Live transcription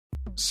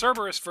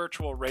Cerberus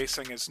Virtual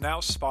Racing is now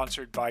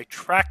sponsored by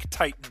Track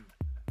Titan.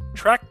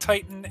 Track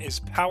Titan is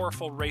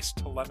powerful race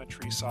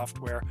telemetry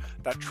software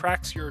that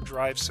tracks your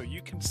drive so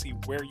you can see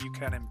where you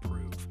can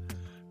improve.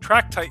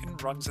 Track Titan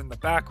runs in the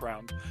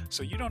background,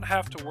 so you don't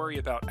have to worry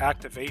about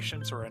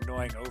activations or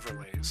annoying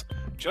overlays.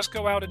 Just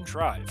go out and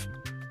drive.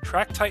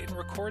 Track Titan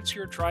records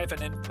your drive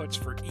and inputs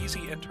for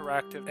easy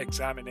interactive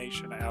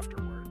examination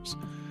afterwards.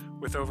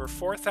 With over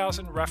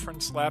 4,000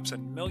 reference laps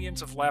and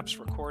millions of laps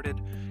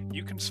recorded,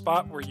 you can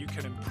spot where you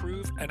can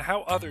improve and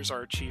how others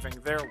are achieving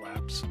their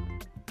laps.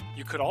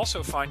 You could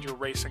also find your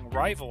racing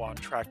rival on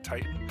Track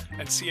Titan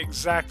and see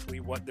exactly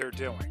what they're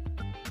doing.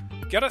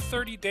 Get a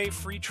 30-day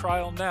free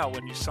trial now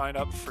when you sign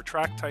up for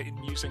Track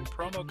Titan using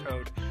promo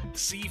code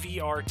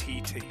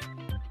CVRTT.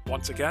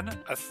 Once again,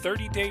 a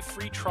 30-day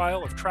free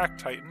trial of Track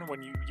Titan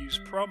when you use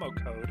promo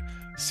code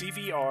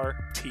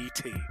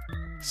CVRTT.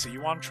 See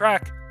you on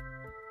track!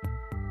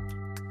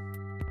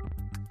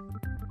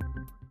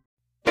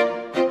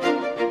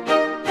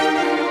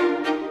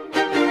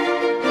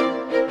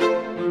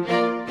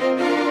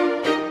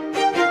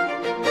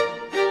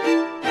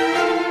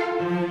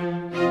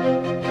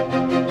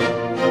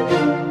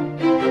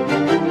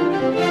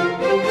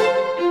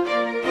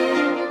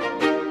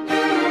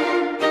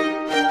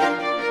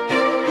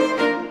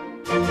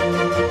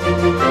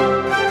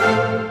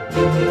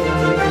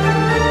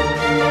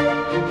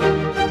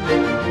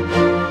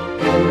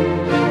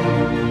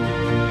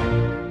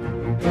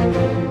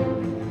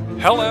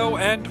 Hello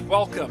and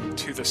welcome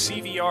to the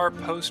CVR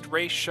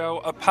Post-Race Show,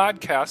 a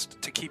podcast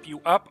to keep you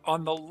up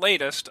on the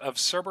latest of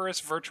Cerberus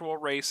Virtual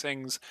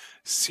Racing's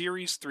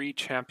Series 3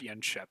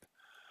 Championship.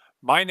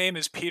 My name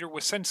is Peter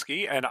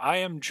Wasinski, and I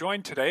am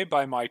joined today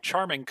by my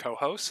charming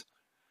co-host,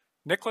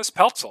 Nicholas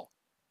Peltzel.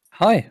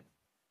 Hi.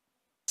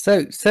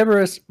 So,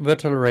 Cerberus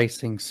Virtual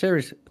Racing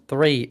Series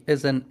 3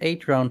 is an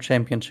 8-round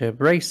championship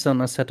raced on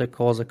Assetto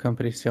Corsa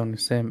Competizione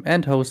Sim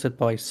and hosted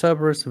by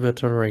Cerberus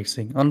Virtual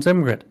Racing on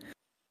SimGrid.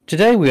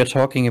 Today we are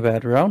talking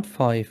about round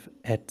 5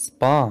 at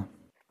Spa.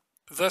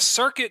 The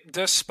Circuit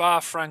de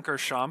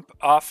Spa-Francorchamps,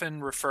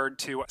 often referred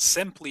to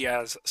simply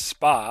as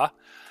Spa,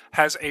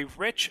 has a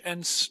rich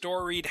and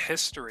storied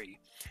history.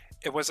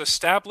 It was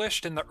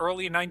established in the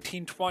early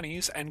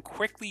 1920s and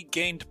quickly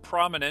gained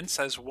prominence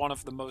as one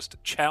of the most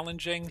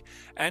challenging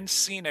and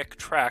scenic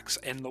tracks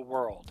in the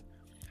world.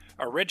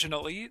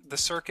 Originally, the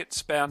circuit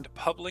spanned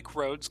public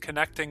roads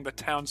connecting the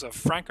towns of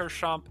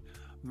Francorchamps,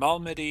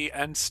 Malmedy,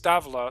 and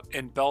Stavelot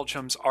in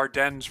Belgium's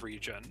Ardennes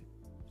region.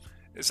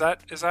 Is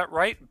that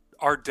right?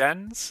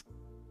 Ardennes?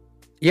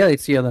 Yeah,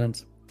 it's the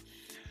Ardennes.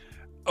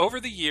 Over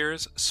the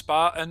years,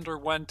 Spa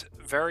underwent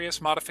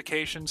various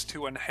modifications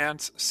to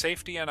enhance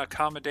safety and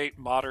accommodate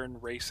modern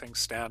racing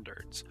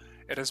standards.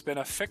 It has been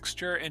a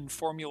fixture in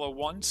Formula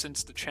One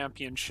since the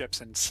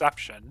championship's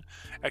inception,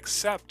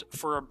 except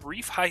for a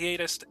brief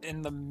hiatus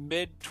in the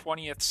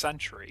mid-20th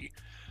century.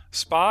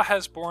 Spa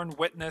has borne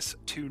witness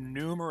to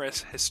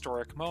numerous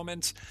historic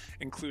moments,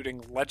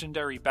 including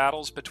legendary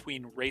battles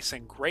between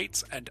racing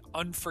greats and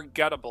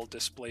unforgettable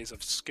displays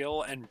of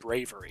skill and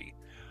bravery.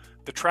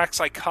 The track's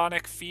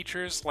iconic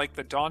features like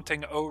the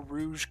daunting Eau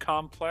Rouge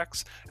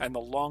complex and the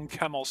Long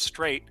Kemmel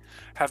Straight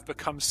have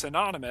become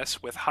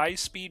synonymous with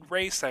high-speed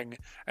racing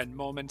and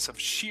moments of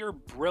sheer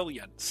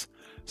brilliance.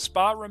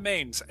 Spa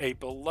remains a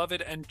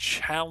beloved and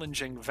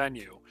challenging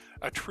venue,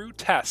 a true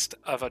test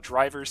of a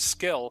driver's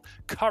skill,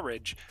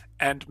 courage,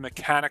 and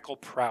mechanical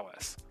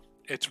prowess.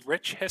 Its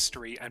rich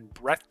history and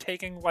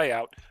breathtaking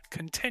layout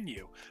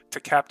continue to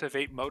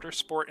captivate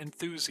motorsport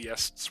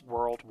enthusiasts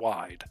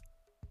worldwide.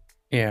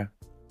 Yeah.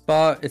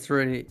 Spa is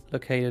really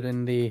located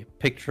in the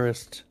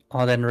picturesque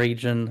Ardennes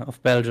region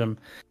of Belgium.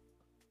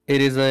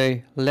 It is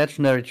a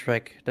legendary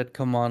track that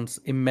commands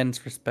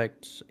immense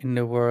respect in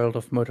the world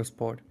of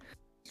motorsport.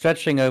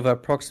 Stretching over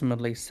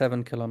approximately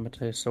 7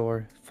 kilometers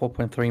or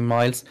 4.3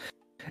 miles,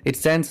 it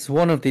stands as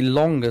one of the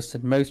longest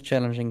and most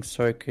challenging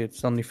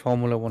circuits on the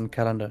Formula One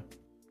calendar.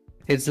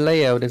 Its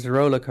layout is a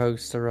roller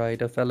coaster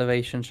ride of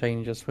elevation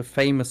changes with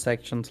famous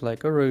sections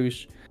like Eau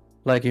Rouge,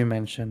 like you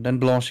mentioned, and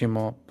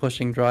Blanchimont,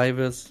 pushing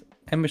drivers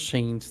and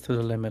machines to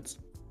the limits.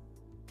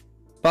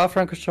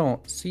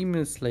 Spa-Francorchamps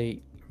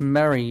seamlessly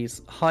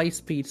marries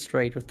high-speed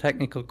straight with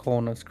technical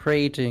corners,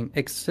 creating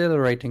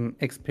exhilarating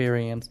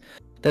experience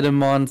that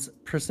demands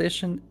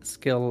precision,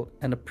 skill,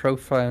 and a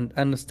profound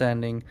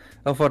understanding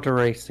of what a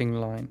racing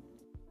line.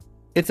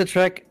 It's a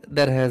track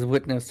that has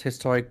witnessed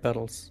historic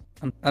battles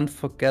and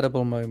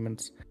unforgettable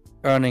moments,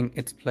 earning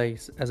its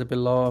place as a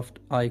beloved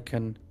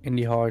icon in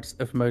the hearts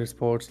of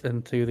motorsports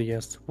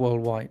enthusiasts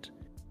worldwide.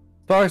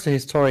 Spa is a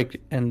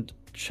historic and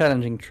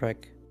challenging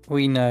track,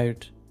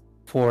 renowned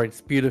for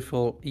its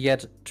beautiful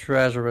yet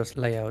treacherous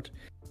layout,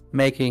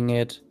 making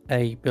it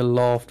a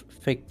beloved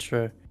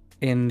fixture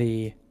in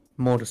the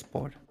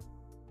motorsport.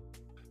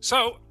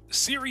 So,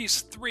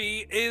 Series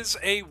 3 is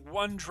a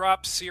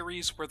one-drop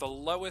series where the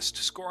lowest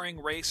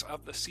scoring race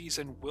of the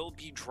season will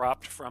be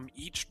dropped from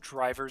each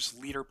driver's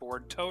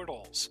leaderboard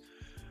totals.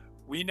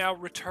 We now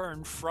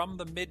return from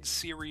the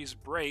mid-series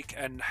break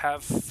and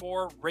have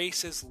 4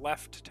 races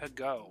left to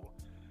go.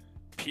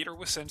 Peter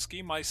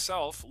Wysinski,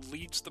 myself,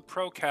 leads the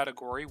pro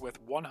category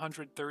with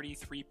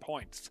 133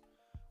 points.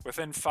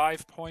 Within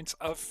 5 points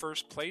of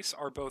first place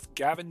are both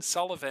Gavin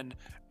Sullivan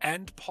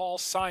and Paul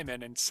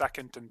Simon in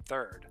second and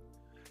third.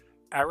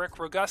 Eric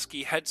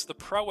Roguski heads the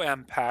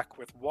Pro-Am pack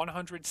with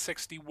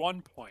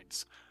 161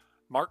 points.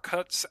 Mark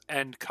Kutz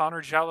and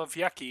Connor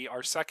Jalowiecki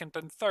are second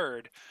and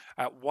third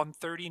at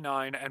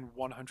 139 and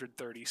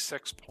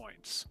 136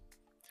 points.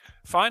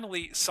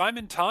 Finally,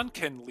 Simon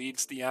Tonkin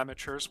leads the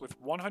amateurs with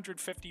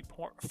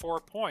 154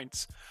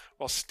 points,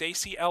 while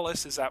Stacey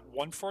Ellis is at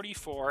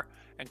 144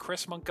 and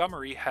Chris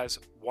Montgomery has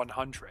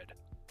 100.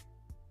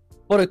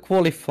 What a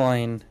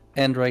qualifying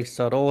end race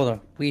start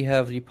order. We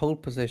have the pole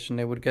position.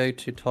 It would go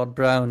to Todd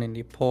Brown in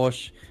the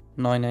Porsche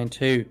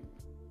 992.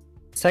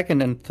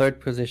 Second and third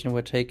position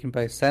were taken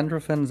by Sandro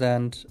Van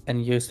Zandt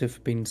and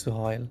Yusuf Bin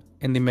Suhail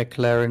in the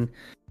McLaren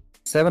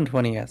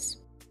 720S.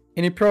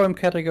 In the Pro-Am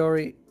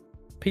category,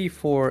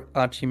 P4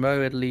 Archie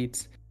Mowat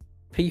leads,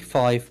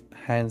 P5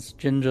 Hans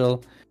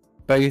Gingel,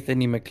 both in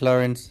the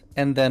McLarens,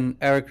 and then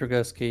Eric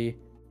Roguski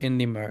in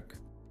the Merc.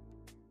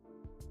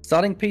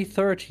 Starting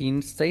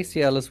P13,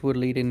 Stacey Ellis would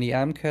lead in the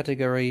AM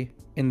category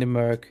in the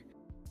Merc,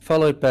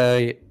 followed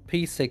by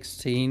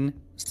P16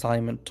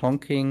 Simon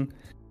Tonking,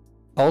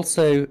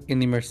 also in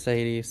the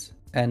Mercedes,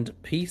 and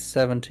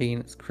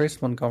P17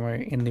 Chris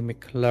Montgomery in the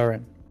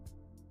McLaren.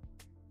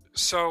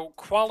 So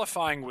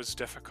qualifying was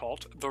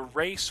difficult, the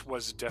race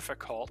was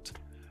difficult,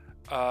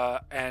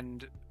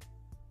 and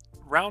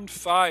round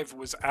 5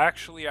 was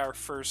actually our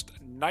first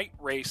night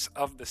race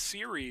of the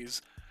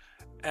series,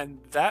 and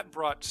that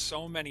brought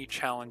so many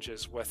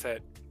challenges with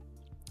it.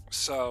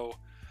 So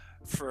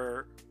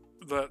for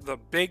the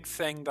big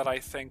thing that I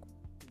think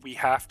we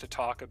have to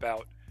talk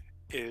about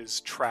is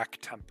track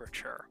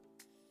temperature.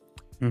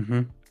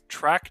 Mm-hmm.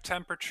 Track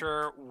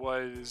temperature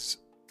was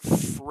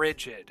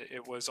frigid.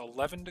 It was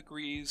 11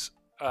 degrees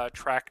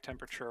track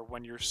temperature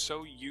when you're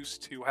so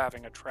used to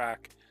having a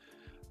track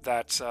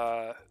that's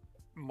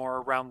more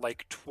around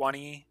like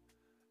 20,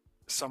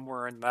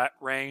 somewhere in that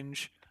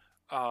range.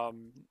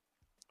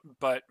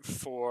 But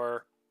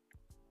for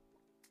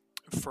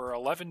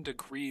 11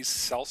 degrees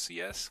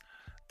Celsius,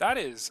 that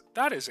is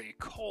a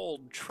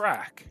cold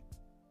track.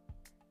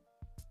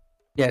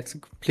 Yeah, it's a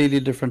completely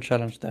different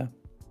challenge there.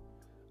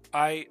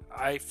 I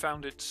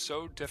found it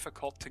so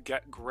difficult to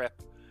get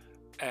grip,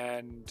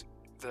 and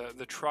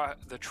the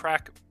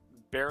track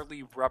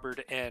barely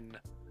rubbered in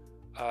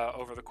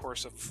over the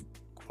course of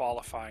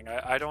qualifying.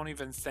 I don't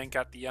even think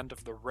at the end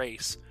of the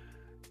race,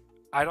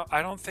 I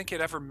don't think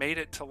it ever made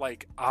it to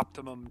like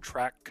optimum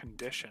track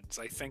conditions.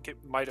 I think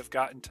it might have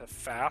gotten to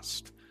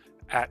fast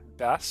at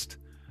best.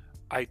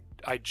 I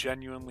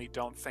genuinely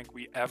don't think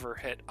we ever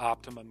hit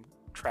optimum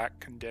track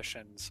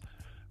conditions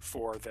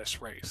for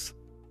this race.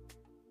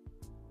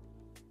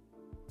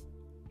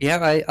 Yeah,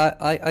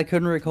 I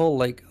couldn't recall.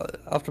 Like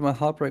after my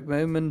heartbreak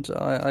moment,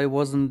 I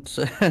wasn't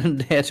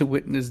there to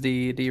witness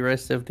the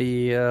rest of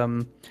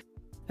the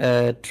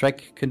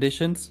track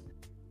conditions.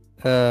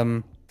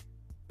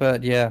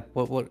 But yeah,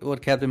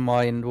 what kept in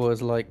mind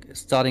was like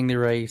starting the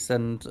race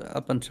and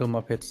up until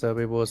my pit stop,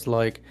 it was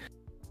like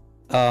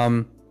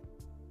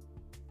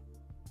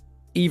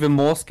even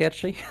more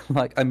sketchy.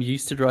 Like I'm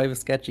used to drive a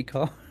sketchy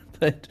car,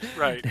 but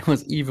Right. it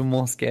was even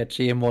more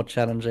sketchy and more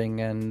challenging.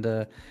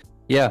 And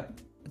yeah.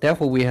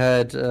 Therefore, we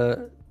had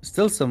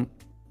still some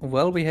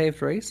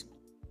well-behaved race.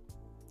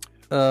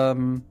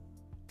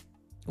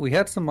 We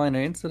had some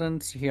minor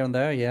incidents here and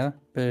there, yeah,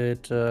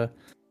 but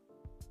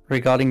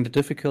regarding the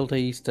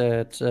difficulties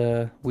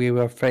that we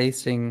were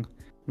facing,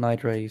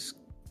 night race,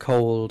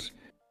 cold,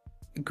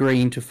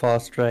 green to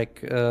fast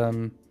track,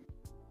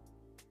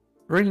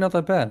 really not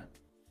that bad.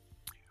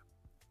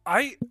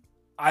 I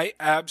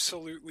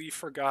absolutely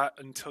forgot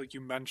until you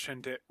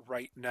mentioned it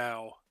right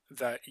now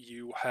that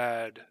you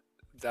had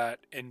that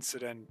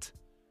incident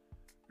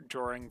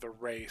during the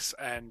race,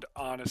 and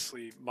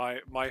honestly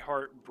my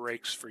heart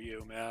breaks for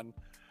you, man.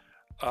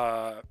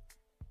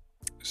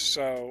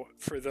 So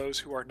for those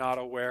who are not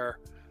aware,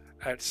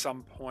 at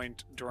some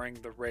point during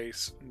the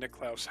race,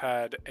 Niklaus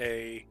had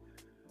a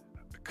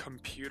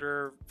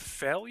computer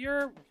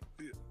failure.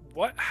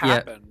 What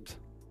happened?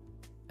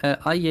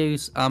 I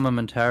use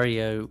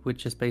Armamentario,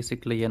 which is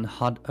basically an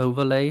HUD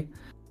overlay.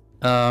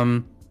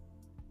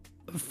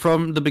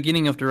 From the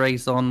beginning of the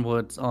race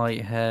onwards,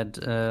 I had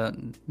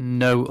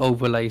no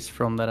overlays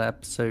from that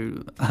app,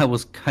 so I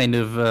was kind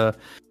of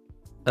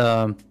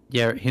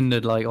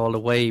hindered like all the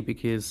way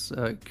because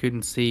I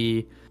couldn't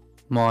see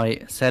my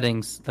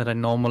settings that I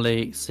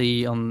normally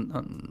see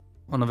on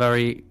a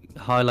very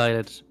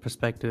highlighted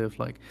perspective,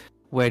 like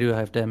where do I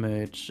have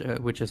damage,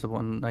 which is the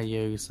one I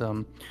use,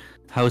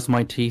 how's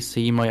my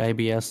TC, my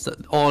ABS,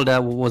 all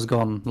that was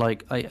gone.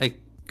 Like I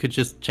could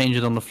just change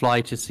it on the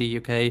fly to see,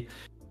 okay,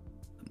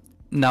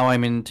 now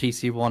I'm in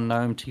TC1, now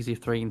I'm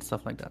TC3 and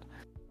stuff like that.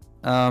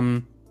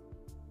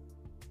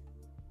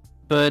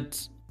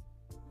 But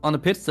on the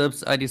pit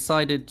stops, I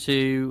decided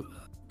to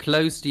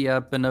close the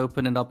app and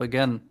open it up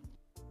again.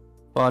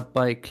 but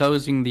by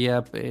closing the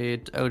app,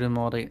 it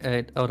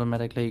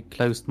automatically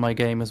closed my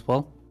game as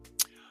well.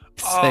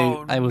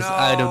 So I was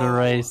out of the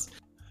race.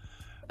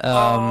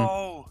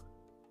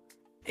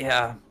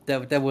 Yeah,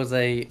 that was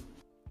a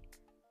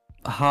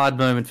hard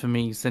moment for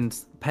me,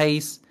 since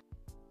pace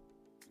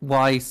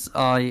wise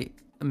I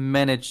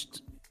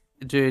managed,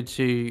 due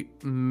to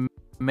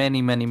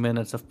many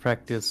minutes of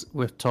practice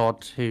with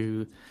Todd,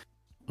 who,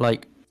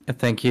 like,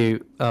 thank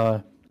you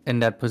in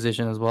that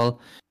position as well.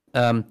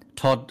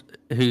 Todd,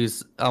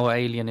 who's our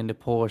alien in the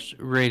Porsche,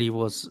 really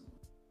was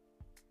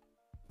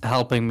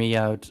helping me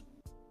out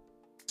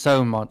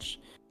so much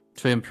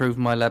to improve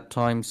my lap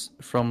times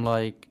from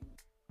like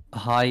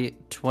high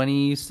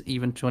 20s,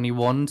 even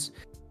 21s,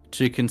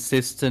 to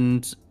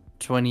consistent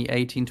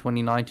 2018,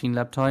 2019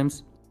 lap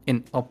times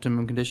in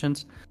optimum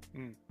conditions.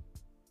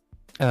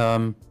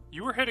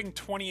 You were hitting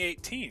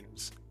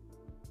 2018s.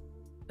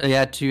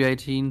 Yeah,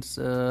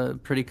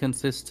 218s, pretty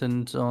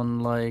consistent on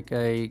like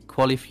a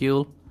quali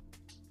fuel,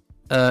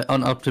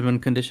 on optimum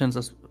conditions,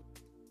 as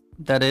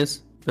that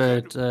is.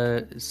 But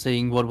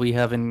seeing what we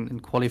have in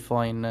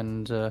qualifying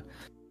and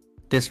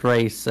this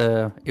race,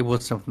 it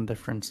was something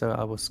different. So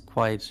I was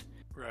quite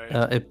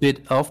a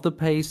bit off the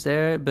pace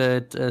there,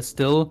 but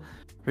still,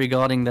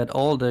 regarding that,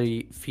 all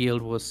the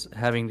field was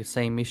having the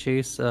same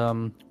issues.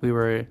 We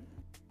were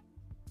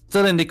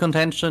still in the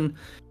contention,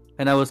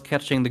 and I was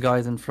catching the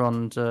guys in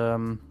front.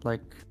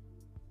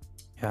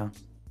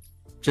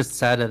 Just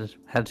sad that it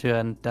had to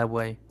end that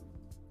way.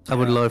 I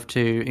would love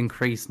to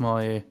increase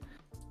my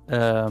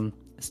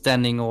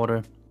standing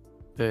order,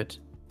 but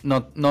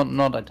not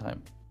that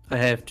time. I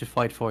have to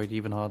fight for it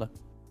even harder.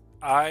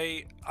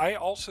 I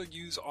also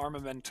use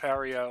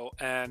Armamentario,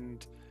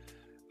 and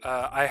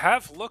I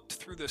have looked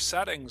through the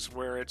settings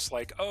where it's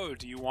like, oh,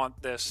 do you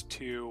want this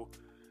to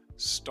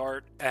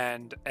start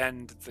and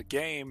end the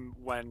game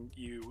when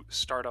you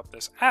start up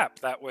this app?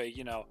 That way,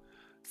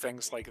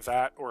 things like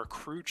that, or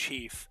Crew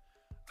Chief,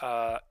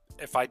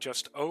 if I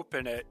just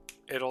open it,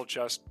 it'll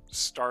just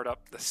start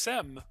up the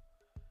sim.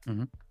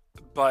 Mm-hmm.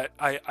 But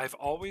I've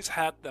always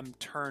had them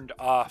turned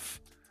off,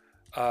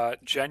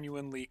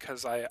 genuinely,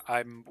 because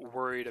I'm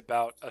worried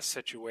about a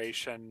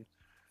situation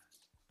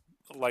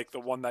like the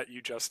one that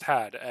you just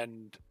had,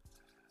 and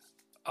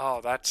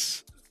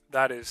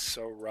that is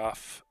so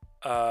rough.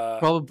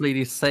 Probably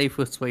the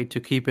safest way to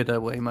keep it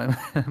that way, my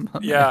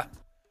yeah.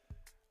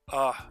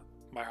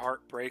 My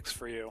heart breaks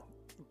for you,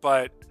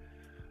 but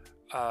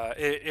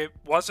it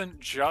wasn't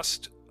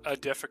just a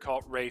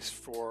difficult race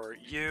for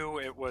you.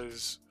 It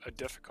was a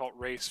difficult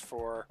race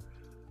for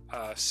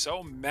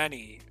so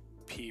many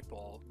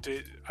people.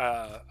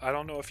 I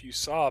don't know if you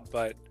saw,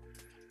 but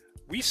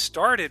we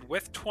started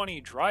with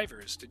 20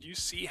 drivers. Did you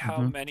see how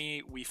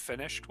many we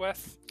finished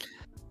with?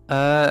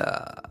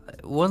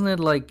 Wasn't it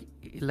like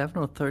 11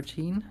 or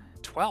 13?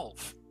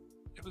 12.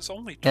 It was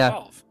only 12.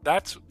 Yeah.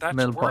 That's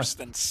worse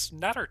than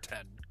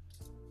Snetterton.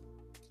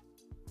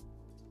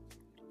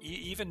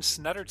 Even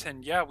Snetterton,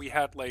 yeah, we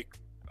had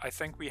I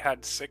think we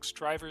had 6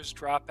 drivers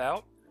drop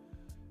out.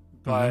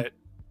 But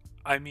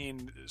I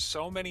mean,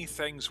 so many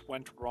things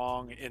went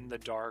wrong in the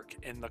dark,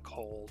 in the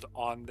cold,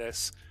 on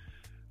this.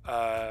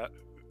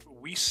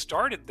 We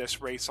started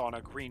this race on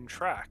a green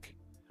track.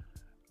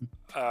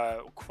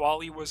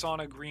 Quali was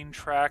on a green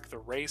track. The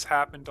race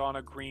happened on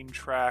a green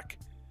track.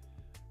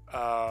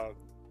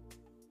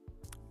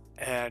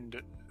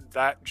 And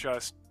that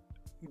just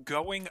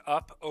going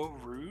up Eau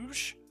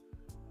Rouge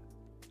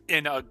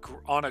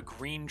on a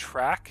green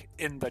track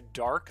in the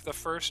dark the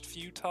first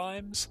few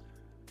times,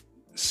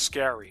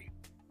 scary.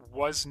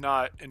 Was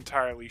not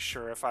entirely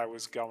sure if I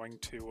was going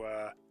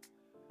to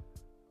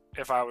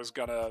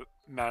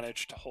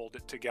manage to hold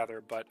it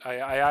together, but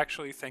I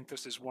actually think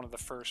this is one of the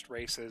first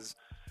races,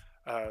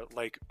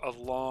 like a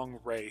long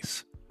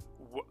race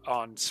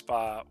on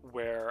Spa,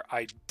 where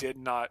I did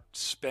not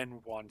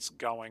spin once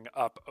going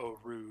up Eau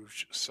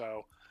Rouge.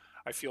 So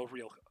I feel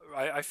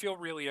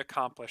really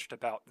accomplished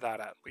about that,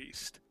 at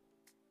least.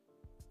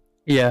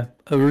 Yeah,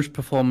 Eau Rouge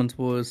performance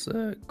was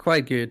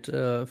quite good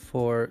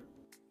for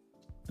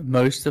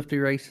most of the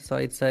races,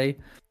 I'd say,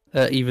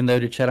 even though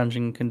the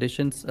challenging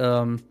conditions.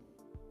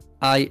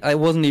 I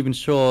wasn't even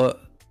sure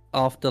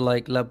after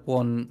like lap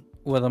 1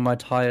 whether my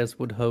tires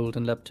would hold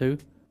in lap 2.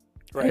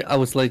 Right. I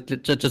was like,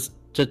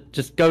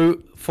 just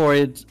go for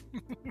it,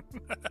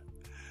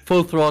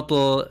 full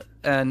throttle,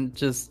 and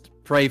just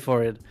pray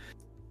for it.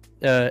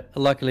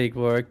 Luckily, it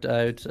worked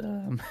out,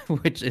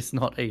 which is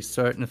not a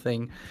certain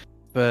thing,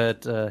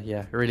 but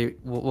yeah, really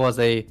was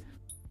a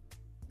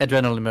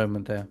adrenaline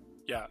moment there.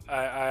 Yeah,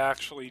 I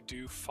actually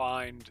do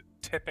find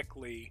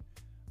typically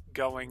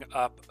going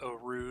up Eau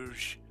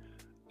Rouge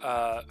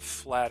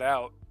flat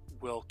out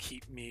will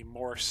keep me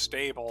more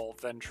stable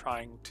than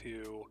trying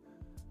to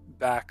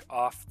back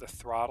off the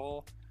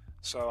throttle.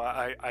 So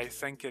I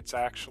think it's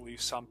actually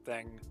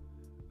something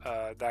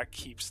that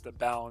keeps the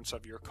balance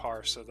of your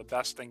car. So the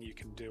best thing you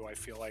can do, I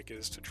feel like,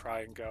 is to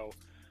try and go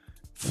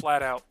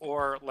flat out,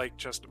 or like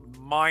just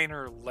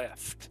minor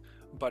lift.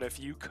 But if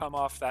you come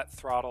off that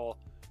throttle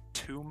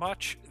too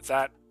much,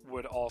 that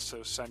would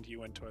also send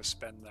you into a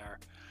spin there.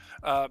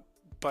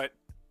 But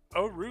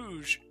Eau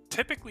Rouge,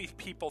 typically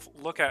people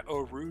look at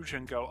Eau Rouge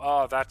and go,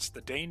 oh, that's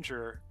the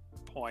danger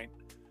point.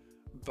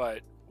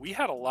 But we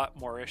had a lot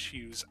more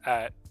issues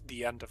at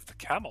the end of the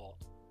Kemmel.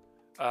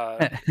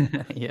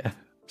 Yeah.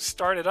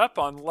 Started up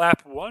on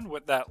lap 1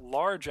 with that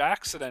large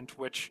accident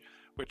which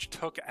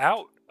took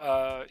out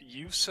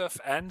Yusuf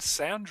and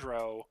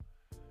Sandro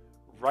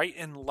right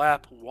in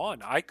lap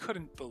 1. I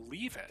couldn't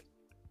believe it.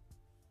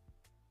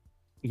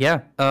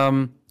 Yeah.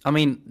 I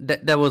mean,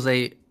 that was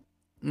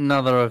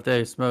another of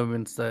those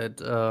moments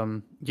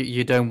that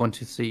you don't want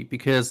to see,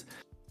 because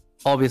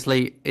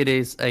obviously it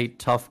is a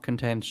tough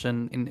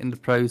contention in the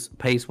pros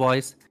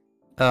pace-wise.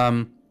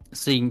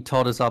 Seeing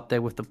Todd is up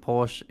there with the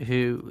Porsche,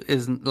 who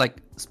isn't,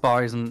 like, Spa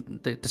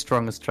isn't the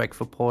strongest track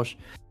for Porsche,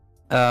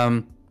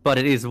 but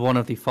it is one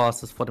of the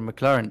fastest for the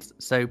McLarens.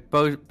 So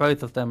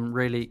both of them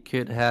really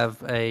could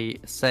have a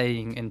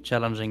saying in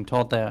challenging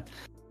Todd there.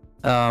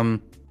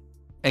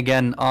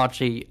 Again,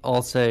 Archie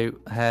also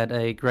had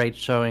a great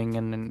showing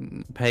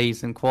in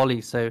pace and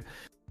quali, so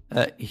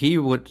he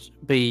would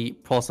be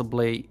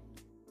possibly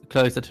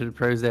closer to the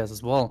pros there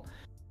as well.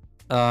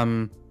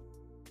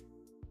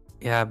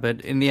 Yeah, but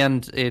in the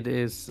end, it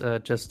is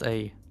just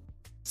a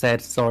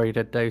sad story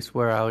that those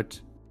were out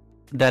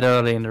that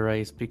early in the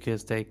race,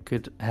 because they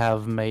could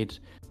have made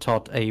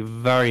Todd a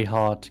very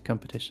hard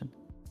competition.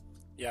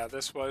 Yeah,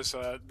 this was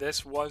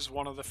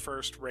one of the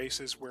first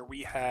races where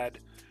we had,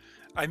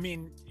 I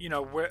mean, you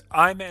know,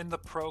 I'm in the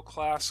pro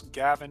class,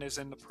 Gavin is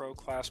in the pro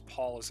class,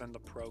 Paul is in the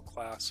pro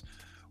class.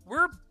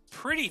 We're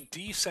pretty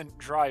decent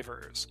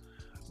drivers,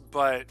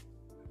 but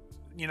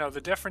you know,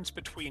 the difference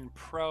between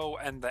pro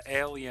and the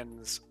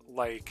aliens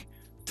like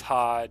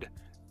Todd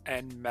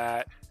and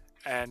Matt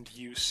and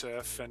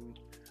Yusuf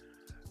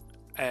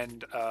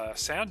and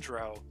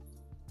Sandro,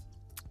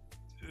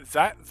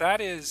 that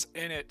is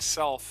in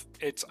itself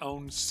its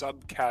own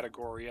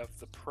subcategory of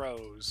the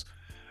pros.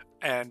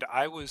 And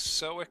I was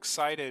so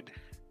excited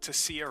to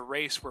see a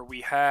race where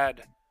we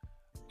had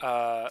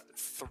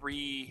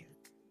three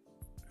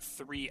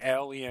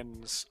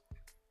aliens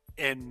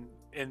in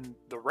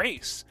the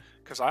race,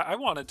 because I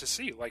wanted to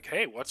see, like,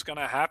 hey, what's going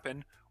to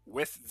happen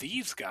with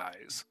these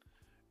guys?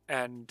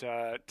 And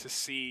to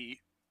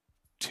see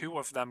two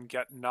of them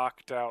get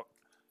knocked out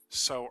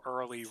so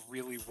early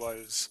really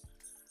was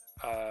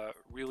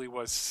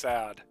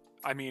sad.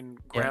 I mean,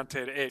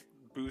 granted, it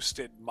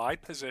boosted my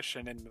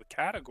position in the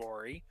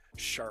category,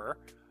 sure,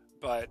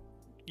 but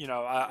you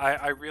know,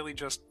 I really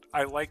just,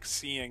 I like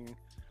seeing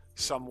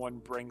someone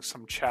bring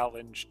some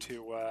challenge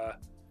to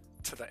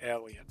the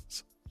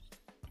aliens.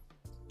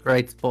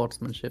 Great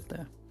sportsmanship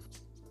there.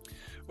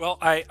 Well,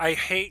 I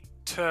hate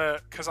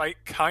to, because I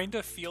kind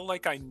of feel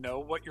like I know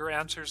what your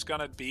answer's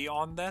gonna be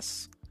on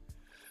this,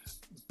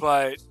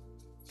 but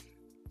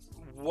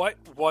what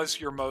was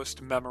your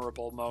most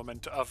memorable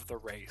moment of the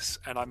race?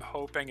 And I'm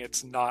hoping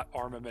it's not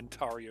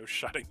Armamentario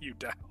shutting you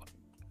down.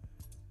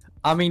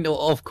 I mean,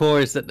 of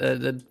course,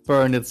 that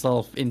burned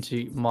itself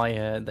into my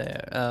head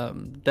there,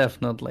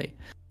 definitely.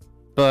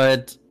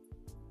 But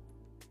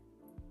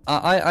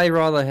I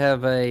rather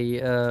have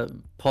a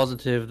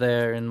positive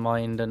there in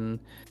mind, and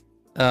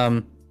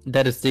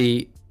that is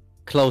the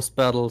close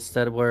battles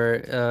that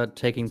were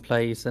taking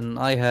place. And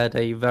I had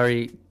a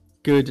very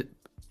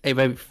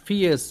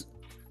fierce,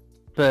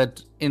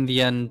 but in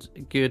the end,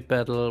 good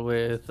battle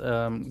with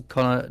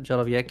Conor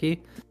Jalowiecki,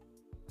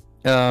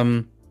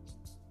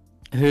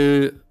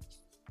 who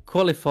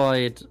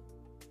qualified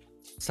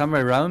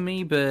somewhere around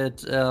me, but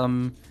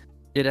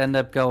did end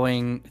up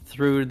going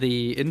through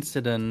the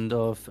incident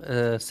of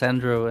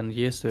Sandro and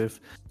Yusuf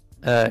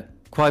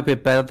quite a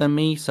bit better than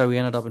me, so he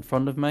ended up in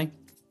front of me.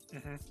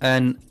 Mm-hmm.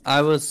 And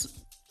I was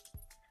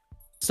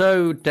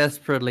so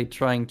desperately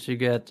trying to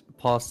get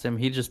past him.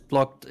 He just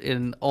blocked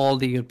in all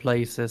the good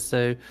places,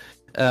 so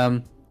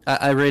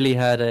I really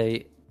had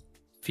a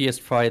fierce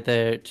fight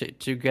there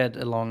to get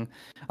along.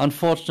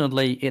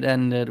 Unfortunately, it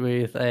ended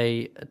with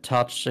a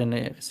touch in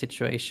a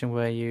situation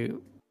where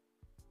you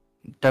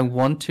don't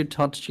want to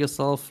touch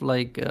yourself.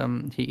 Like,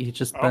 he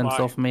just bounced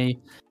off me,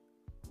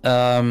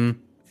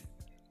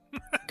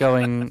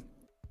 going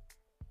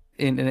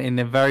in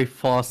a very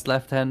fast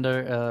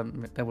left-hander.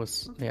 That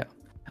was, yeah,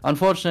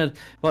 unfortunate.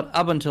 But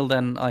up until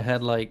then, I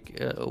had like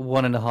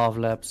 1.5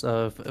 laps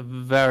of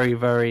very,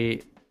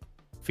 very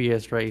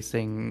fierce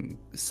racing,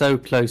 so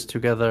close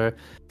together.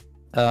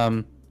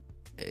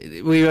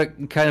 We were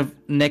kind of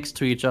next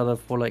to each other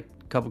for like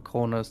a couple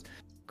corners.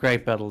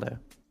 Great battle there.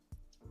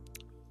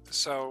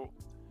 So,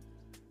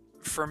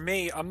 for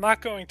me, I'm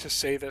not going to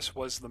say this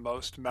was the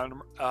most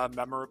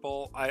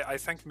memorable. I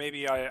think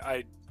maybe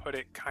I put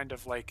it kind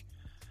of like,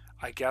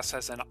 I guess,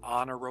 as an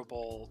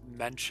honorable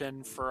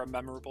mention for a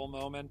memorable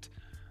moment.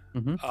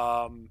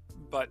 Mm-hmm.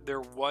 But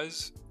there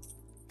was,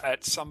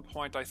 at some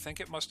point, I think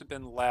it must have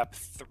been lap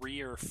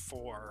 3 or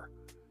 4.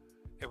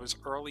 It was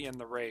early in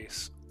the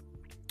race.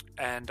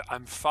 And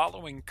I'm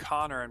following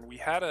Connor, and we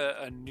had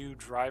a new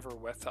driver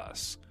with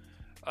us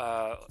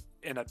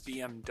in a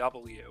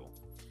BMW.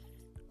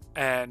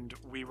 and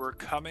we were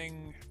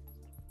coming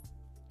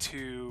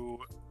to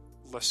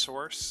La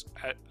Source.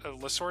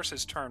 La Source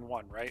is turn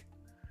 1, right?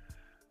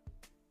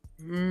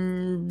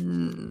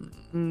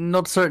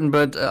 Not certain,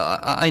 but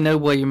I know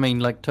what you mean.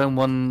 Like turn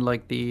 1,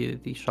 like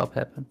the shop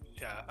happened.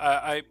 Yeah,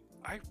 I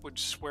would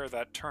swear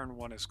that turn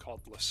 1 is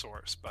called La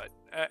Source, but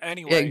Yeah,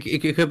 anyway.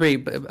 it could be.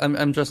 But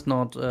I'm just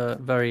not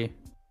very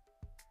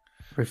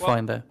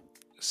refined there.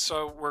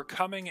 So we're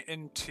coming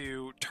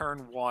into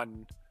turn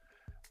 1,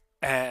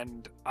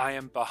 and I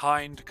am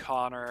behind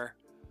Connor,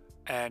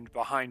 and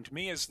behind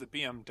me is the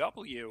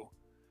BMW,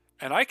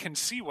 and I can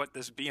see what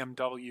this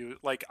BMW,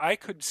 like, I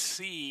could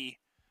see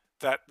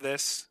that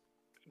this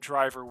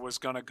driver was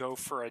going to go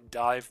for a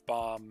dive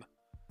bomb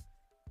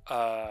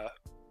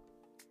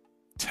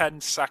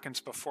 10 seconds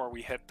before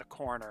we hit the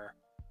corner.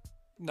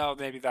 No,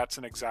 maybe that's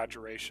an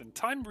exaggeration.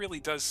 Time really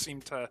does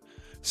seem to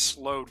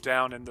slow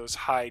down in those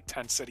high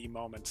intensity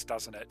moments,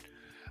 doesn't it?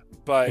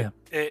 But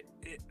yeah.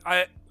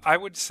 I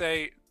would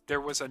say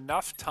there was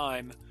enough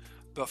time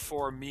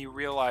before me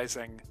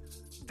realizing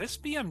this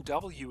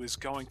BMW is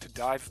going to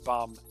dive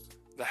bomb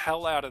the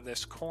hell out of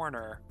this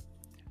corner.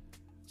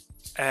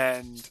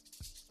 And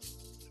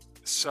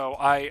so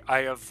I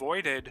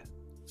avoided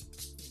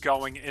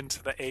going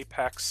into the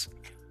apex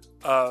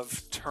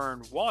of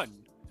turn 1,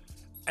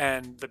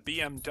 and the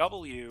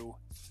BMW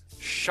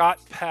shot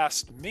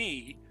past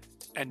me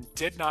and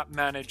did not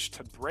manage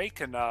to brake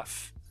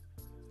enough,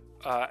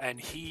 and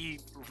he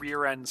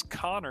rear ends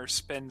Connor,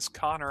 spins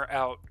Connor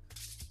out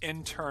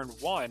in turn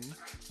 1.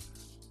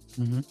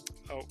 Mm-hmm.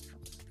 Oh,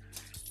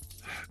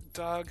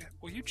 Doug,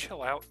 will you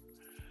chill out?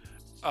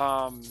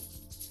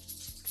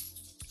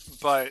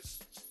 But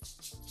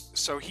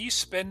so he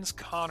spins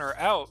Connor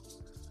out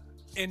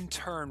in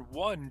turn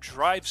 1,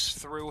 drives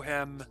through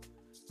him,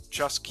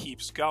 just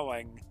keeps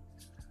going.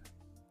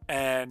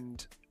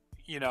 And,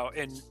 you know,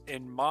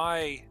 in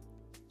my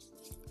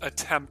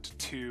attempt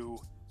to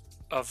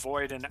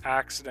avoid an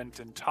accident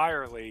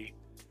entirely,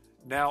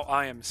 now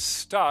I am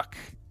stuck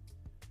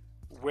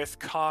with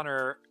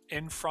Connor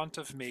in front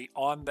of me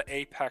on the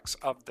apex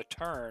of the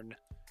turn.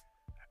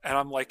 And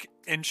I'm like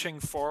inching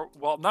forward.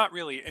 Well, not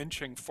really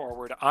inching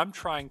forward. I'm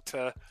trying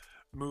to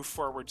move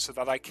forward so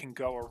that I can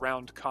go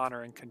around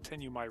Connor and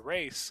continue my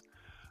race.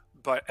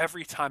 But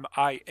every time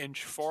I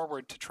inch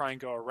forward to try and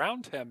go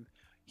around him,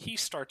 he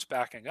starts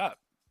backing up.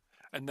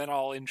 And then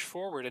I'll inch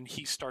forward and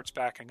he starts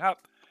backing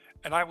up.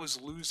 And I was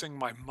losing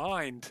my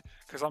mind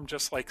because I'm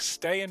just like,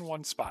 stay in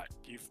one spot.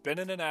 You've been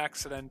in an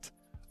accident.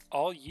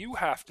 All you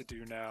have to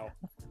do now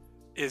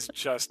is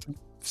just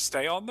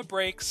stay on the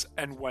brakes,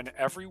 and when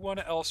everyone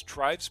else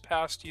drives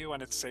past you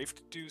and it's safe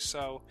to do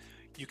so,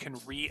 you can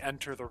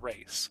re-enter the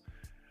race.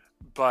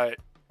 But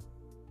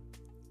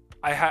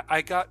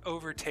I got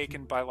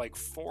overtaken by like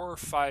 4 or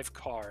 5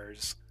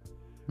 cars,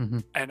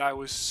 and I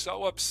was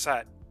so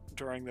upset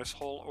during this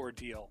whole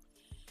ordeal.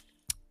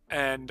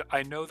 And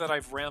I know that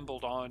I've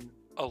rambled on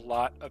a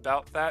lot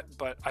about that,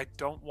 but I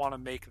don't want to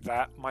make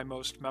that my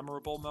most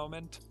memorable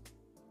moment.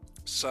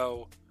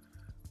 So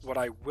what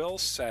I will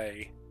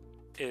say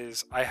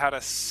is I had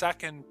a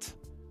second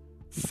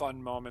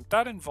fun moment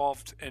that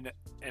involved an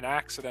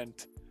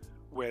accident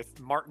with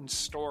Martin's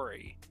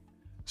story.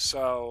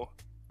 So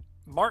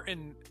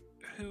Martin,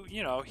 who,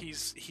 you know,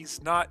 he's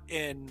not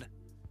in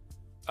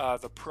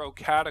the pro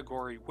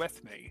category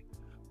with me,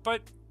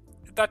 but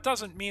that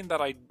doesn't mean that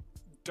I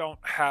don't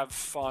have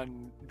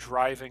fun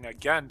driving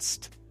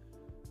against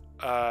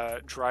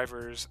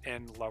drivers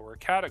in lower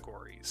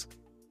categories.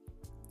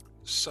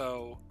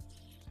 So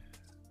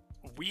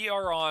we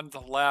are on the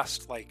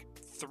last like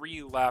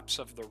 3 laps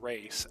of the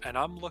race, and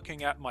I'm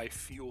looking at my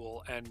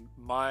fuel, and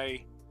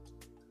my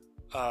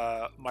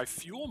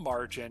fuel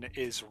margin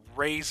is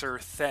razor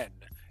thin.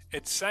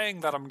 It's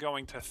saying that I'm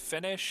going to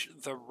finish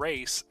the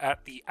race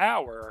at the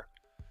hour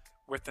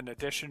with an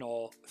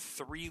additional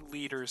 3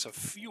 liters of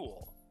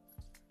fuel,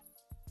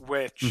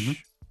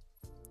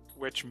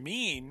 which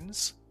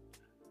means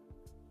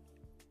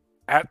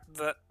at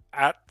the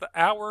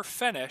hour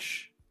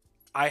finish,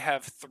 I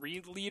have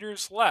 3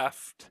 liters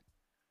left.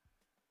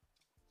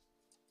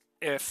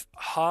 If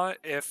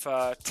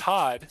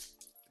Todd,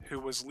 who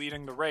was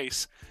leading the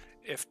race,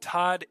 if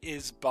Todd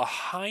is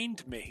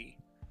behind me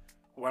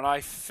when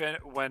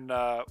when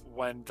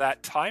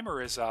that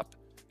timer is up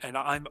and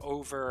I'm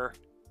over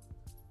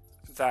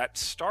that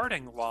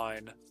starting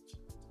line,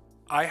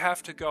 I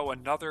have to go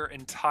another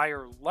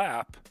entire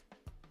lap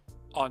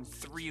on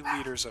 3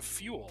 liters of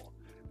fuel.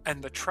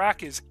 And the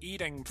track is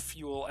eating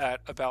fuel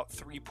at about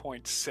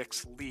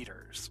 3.6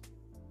 liters.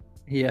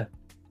 Yeah.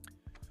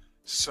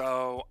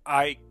 So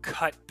I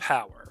cut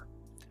power.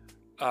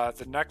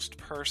 The next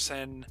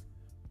person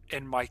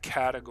in my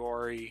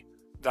category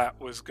that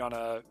was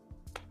gonna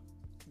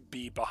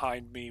be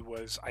behind me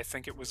was, I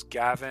think it was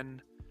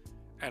Gavin.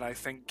 And I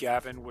think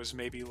Gavin was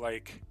maybe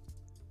like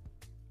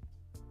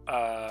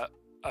a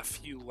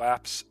few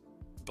laps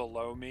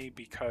below me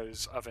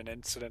because of an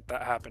incident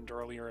that happened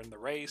earlier in the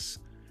race.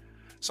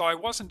 So I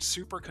wasn't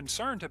super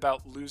concerned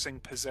about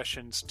losing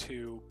positions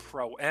to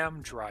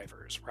Pro-Am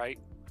drivers, right?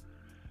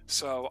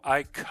 So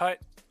I cut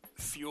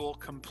fuel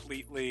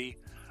completely.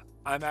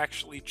 I'm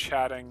actually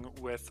chatting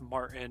with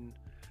Martin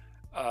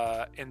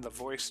in the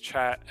voice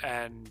chat,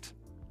 and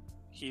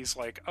he's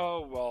like,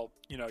 oh, well,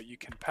 you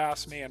can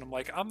pass me. And I'm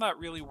like, I'm not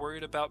really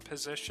worried about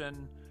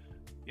position.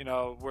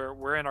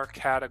 We're in our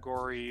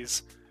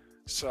categories.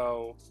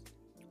 So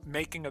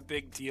making a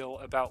big deal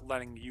about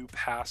letting you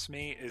pass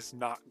me is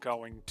not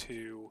going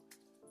to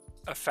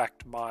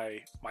affect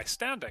my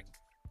standing.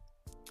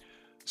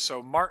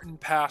 So Martin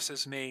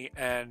passes me,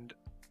 and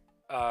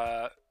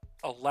a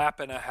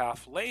lap and a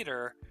half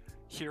later,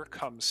 here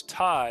comes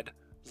Todd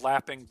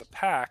lapping the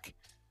pack,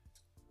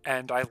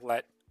 and I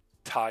let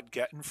Todd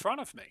get in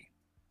front of me.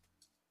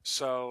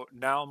 So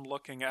now I'm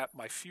looking at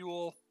my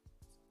fuel.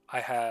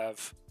 I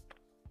have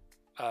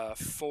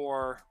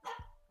 4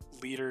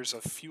 liters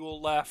of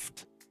fuel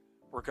left.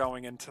 We're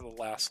going into the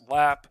last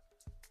lap.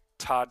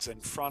 Todd's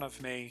in front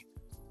of me.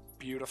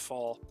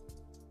 Beautiful.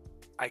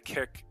 I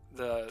kick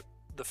the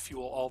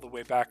fuel all the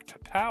way back to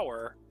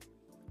power,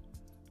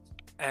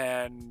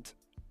 and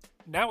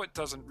now it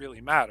doesn't really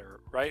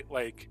matter, right?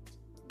 Like,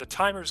 the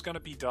timer's going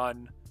to be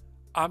done.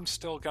 I'm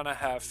still going to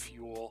have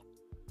fuel.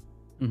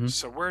 Mm-hmm.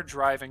 So we're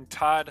driving.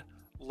 Todd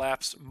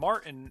laps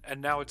Martin,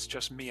 and now it's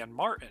just me and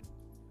Martin.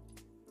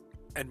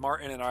 And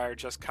Martin and I are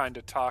just kind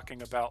of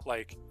talking about,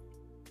 like,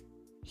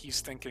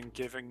 he's thinking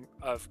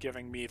of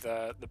giving me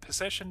the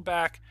position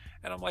back,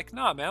 and I'm like,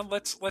 nah, man,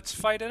 let's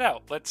fight it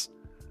out. Let's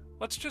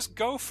just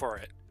go for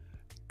it.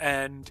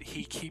 And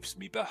he keeps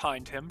me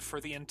behind him for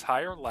the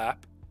entire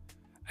lap.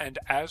 And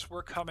as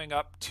we're coming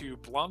up to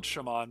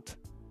Blanchimont,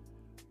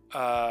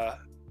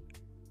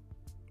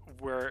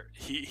 where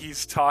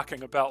he's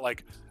talking about,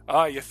 like,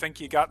 oh, you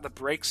think you got the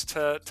brakes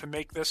to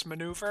make this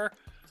maneuver?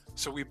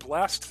 So we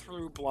blast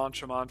through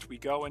Blanchimont, we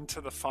go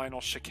into the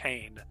final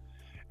chicane,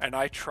 and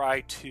I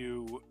try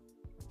to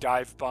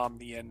dive bomb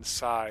the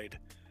inside,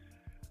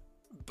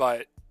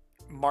 but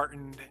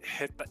Martin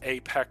hit the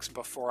apex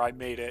before I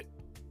made it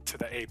to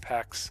the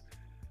apex,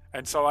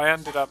 and so I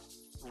ended up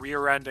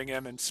rear-ending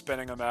him and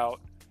spinning him out,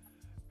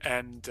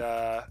 and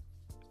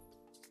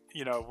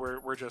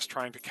we're just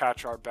trying to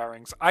catch our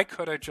bearings. I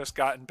could have just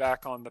gotten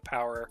back on the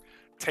power,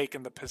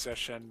 taken the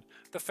position.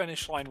 The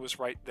finish line was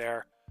right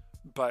there,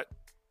 but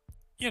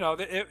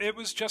it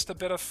was just a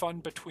bit of fun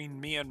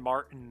between me and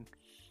Martin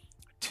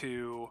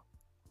to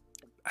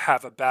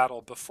have a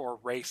battle before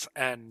race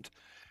end.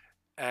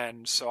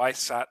 And so I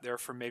sat there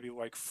for maybe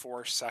like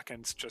 4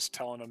 seconds just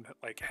telling him,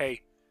 like,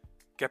 hey,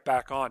 get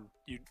back on.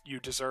 You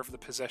deserve the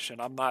position.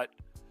 I'm not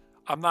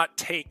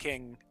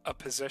taking a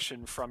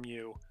position from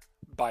you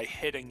by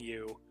hitting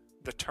you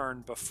the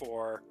turn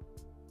before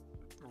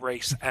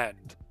race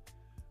end.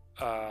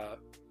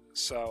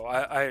 So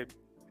I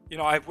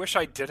wish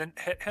I didn't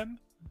hit him,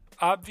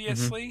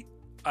 obviously.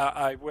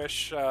 I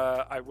wish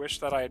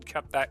that I had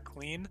kept that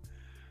clean,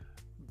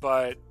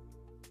 but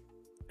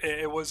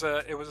it was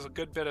a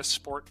good bit of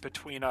sport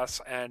between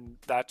us, and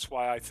that's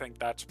why I think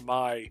that's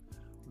my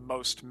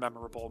most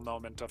memorable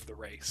moment of the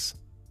race.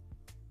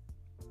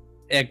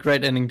 A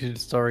great ending to the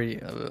story,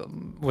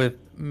 with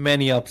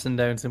many ups and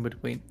downs in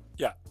between.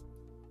 Yeah.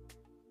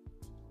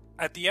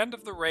 At the end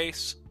of the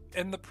race,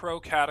 in the pro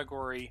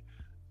category,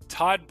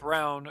 Todd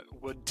Brown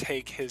would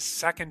take his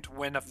second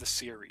win of the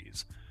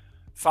series,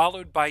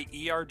 followed by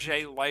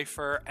ERJ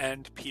Leifer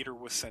and Peter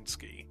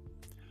Wasinski.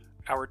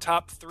 Our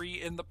top 3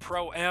 in the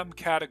Pro-Am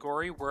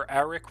category were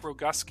Eric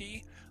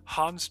Roguski,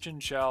 Hans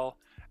Jungel,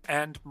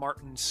 and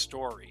Martin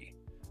Story.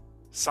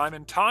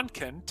 Simon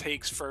Tonkin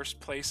takes first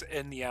place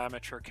in the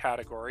amateur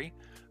category,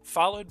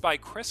 followed by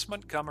Chris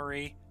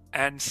Montgomery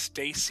and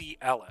Stacy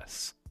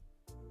Ellis.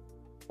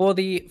 For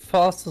the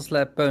fastest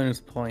lap bonus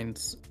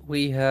points,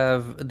 we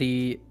have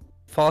the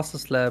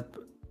fastest lap,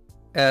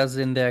 as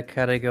in their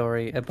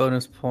category. A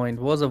bonus point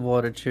was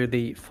awarded to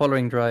the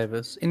following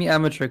drivers. In the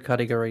amateur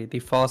category, the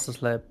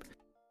fastest lap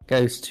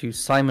goes to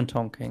Simon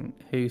Tonkin,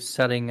 who's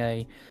setting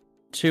a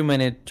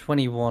 2-minute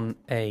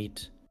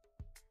 21.8.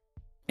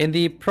 In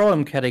the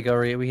Pro-Am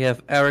category, we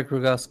have Eric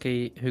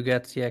Roguski, who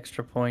gets the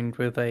extra point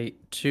with a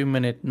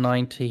 2-minute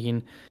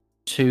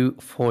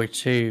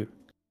 19.242.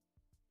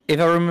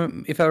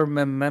 If I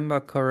remember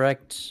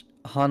correct,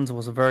 Hans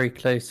was very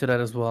close to that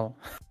as well.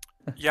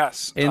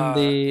 Yes.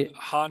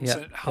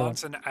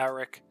 Hans and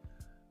Eric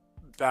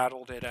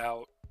battled it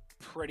out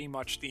pretty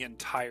much the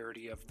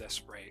entirety of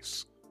this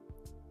race.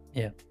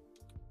 Yeah.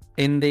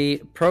 In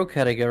the Pro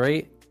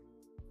category,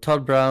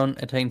 Todd Brown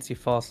attains the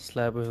fastest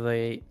lap with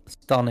a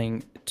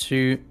stunning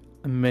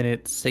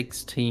 2-minute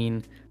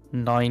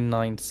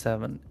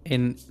 16.997.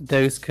 In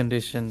those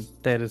conditions,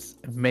 that is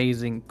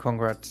amazing.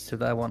 Congrats to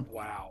that one.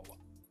 Wow.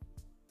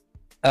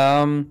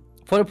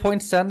 For the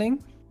point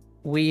standing,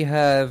 we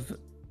have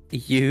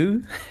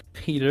you,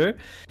 Peter,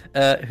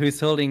 who's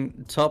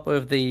holding top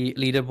of the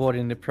leaderboard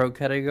in the Pro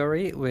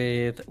category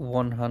with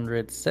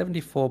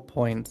 174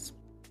 points.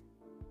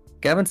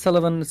 Gavin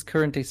Sullivan is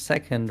currently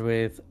second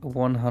with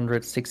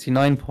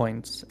 169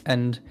 points,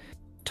 and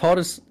Todd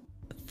is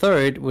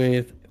third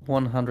with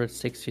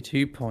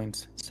 162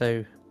 points,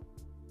 so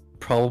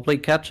probably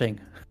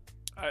catching.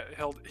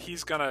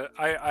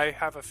 I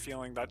have a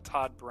feeling that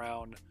Todd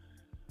Brown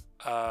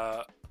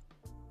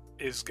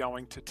is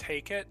going to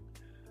take it.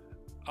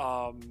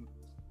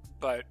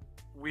 But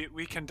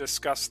we can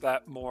discuss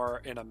that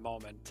more in a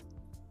moment.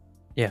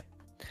 Yeah.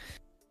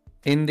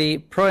 In the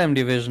Pro-Am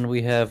division,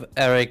 we have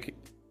Eric,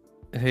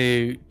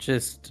 who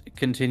just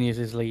continues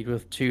his lead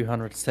with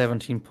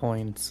 217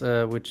 points,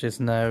 which is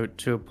now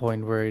to a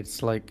point where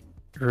it's like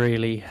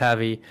really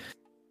heavy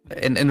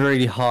and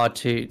really hard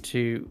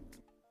to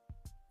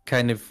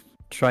kind of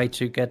try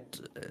to get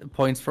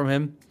points from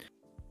him.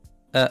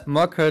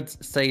 Mark Hertz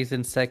stays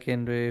in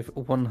second with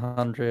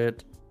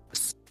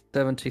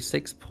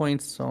 176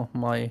 points. So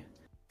my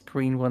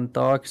screen went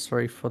dark.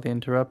 Sorry for the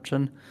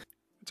interruption.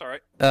 It's all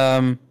right.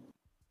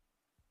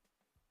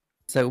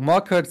 So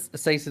Mark Hertz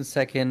stays in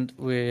second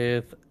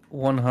with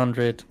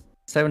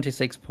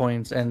 176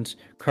 points, and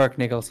Kirk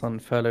Nicholson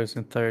follows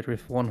in third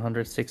with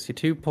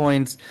 162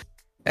 points.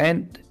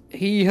 And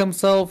he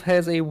himself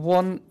has a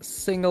 1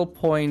 single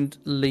point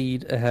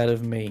lead ahead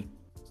of me.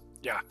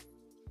 Yeah.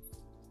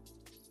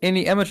 In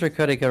the amateur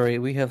category,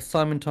 we have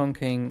Simon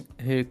Tonking,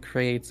 who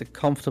creates a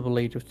comfortable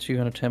lead with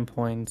 210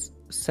 points.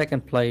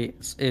 Second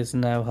place is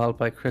now held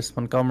by Chris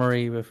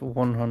Montgomery with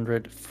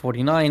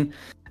 149,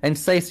 and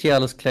Stacey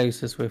Ellis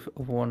closes with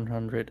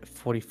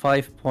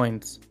 145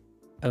 points,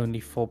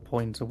 only 4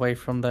 points away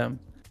from them.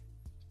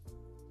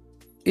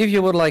 If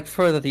you would like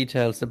further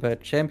details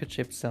about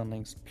championship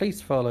standings,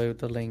 please follow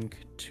the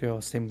link to our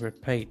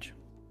SimGrid page.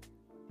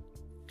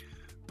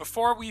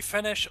 Before we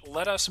finish,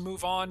 let us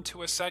move on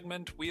to a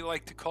segment we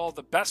like to call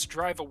the Best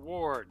Drive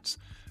Awards.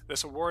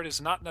 This award is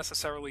not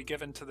necessarily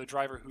given to the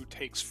driver who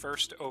takes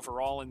first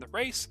overall in the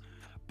race,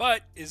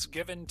 but is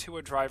given to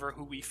a driver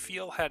who we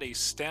feel had a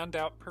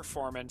standout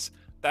performance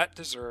that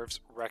deserves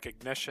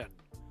recognition.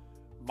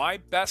 My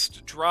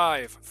best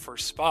drive for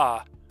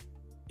Spa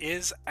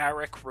is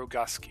Eric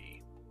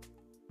Roguski.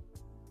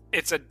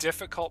 It's a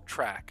difficult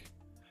track.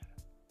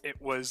 It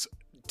was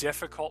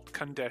difficult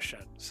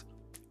conditions,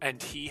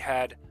 and he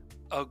had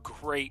a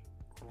great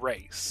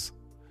race.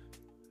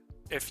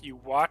 If you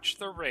watch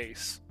the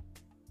race,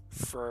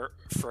 for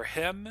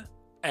him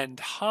and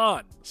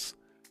Hans,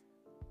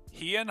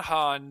 he and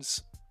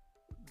Hans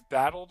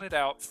battled it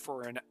out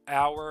for an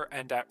hour,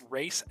 and at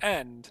race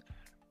end,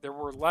 there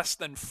were less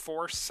than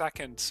 4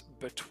 seconds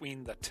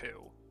between the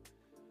two.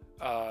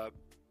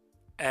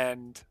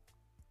 And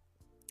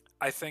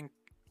I think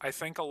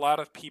a lot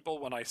of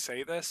people, when I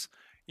say this,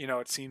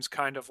 it seems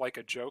kind of like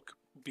a joke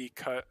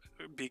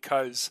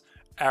because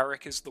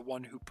Eric is the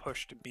one who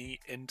pushed me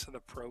into the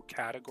pro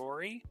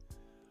category.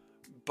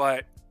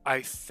 But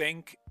I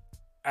think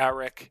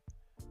Eric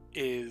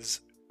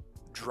is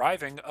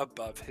driving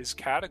above his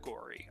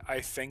category. I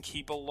think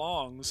he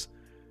belongs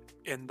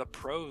in the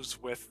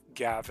pros with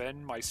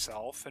Gavin,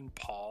 myself, and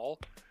Paul.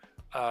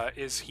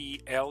 Is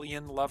he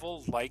alien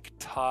level like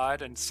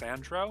Todd and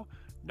Sandro?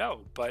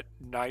 No, but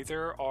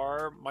neither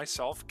are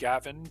myself,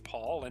 Gavin,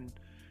 Paul,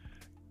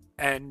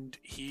 and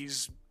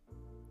he's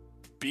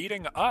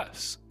beating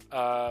us.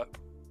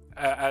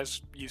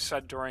 As you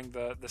said during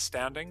the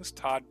standings,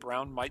 Todd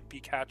Brown might be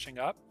catching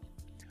up.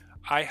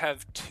 I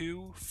have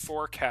 2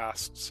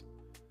 forecasts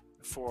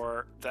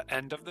for the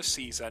end of the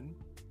season.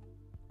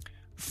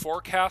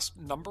 Forecast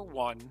number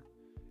 1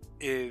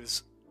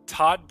 is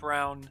Todd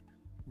Brown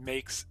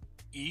makes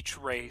each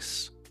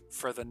race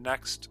for the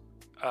next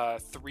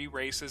 3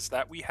 races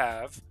that we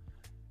have,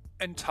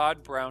 and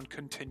Todd Brown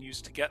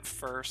continues to get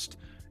first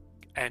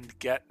and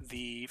get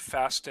the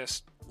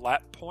fastest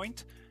lap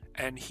point,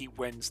 and he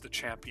wins the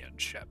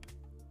championship.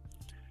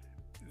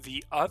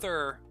 The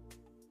other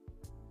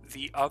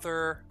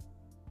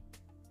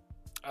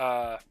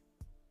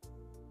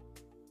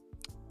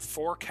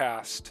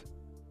forecast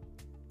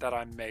that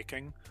I'm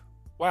making.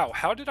 Wow,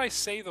 how did I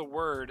say the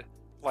word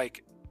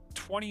like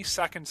 20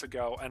 seconds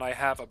ago and I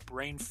have a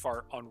brain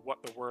fart on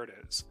what the word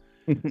is?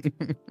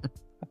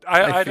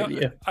 I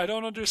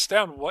don't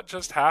understand what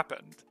just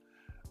happened.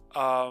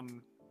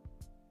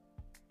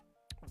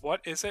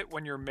 What is it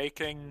when you're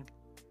making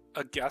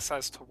a guess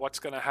as to what's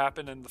going to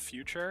happen in the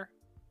future?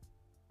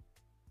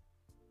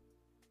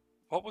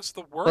 What was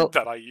the word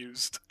that I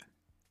used?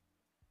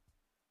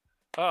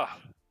 A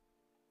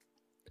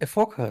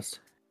forecast.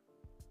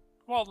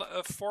 Well,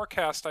 a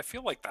forecast, I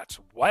feel like that's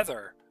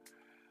weather.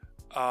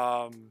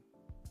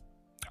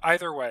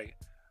 Either way.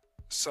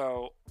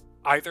 So,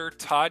 either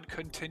Todd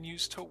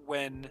continues to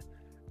win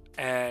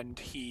and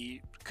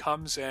he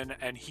comes in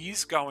and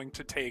he's going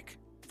to take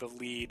the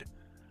lead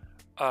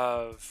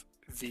of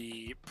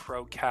the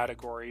pro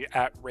category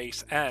at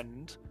race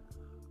end,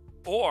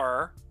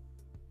 or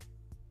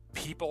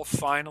people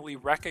finally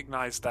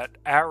recognize that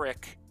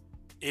Eric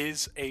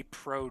is a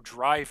pro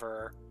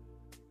driver,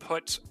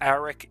 puts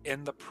Eric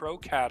in the pro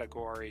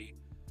category,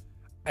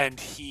 and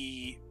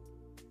he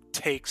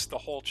takes the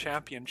whole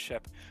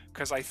championship,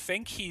 because I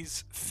think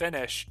he's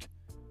finished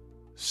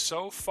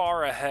so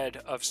far ahead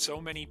of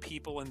so many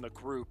people in the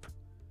group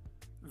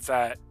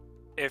that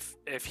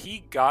if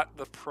he got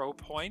the pro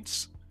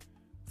points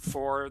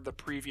for the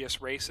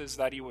previous races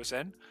that he was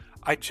in,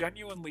 I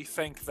genuinely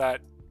think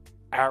that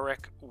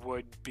Eric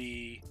would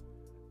be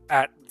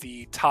at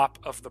the top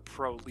of the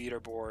pro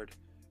leaderboard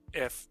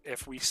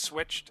if we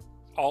switched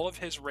all of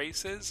his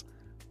races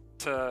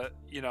to,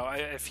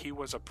 if he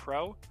was a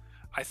pro.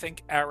 I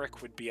think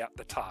Eric would be at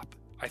the top.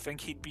 I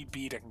think he'd be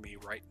beating me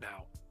right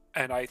now,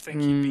 and I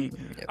think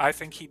Yep. I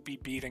think he'd be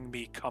beating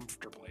me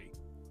comfortably.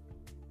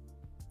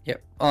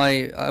 Yep,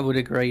 I would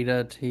agree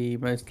that he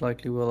most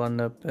likely will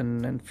end up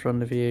in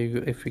front of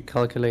you if we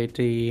calculate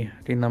the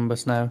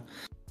numbers now.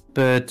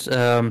 But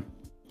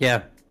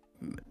yeah,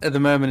 at the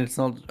moment it's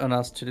not on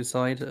us to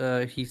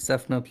decide. He's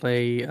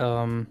definitely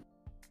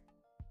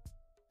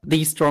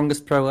the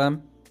strongest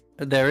pro-am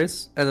there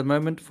is at the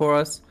moment for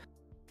us.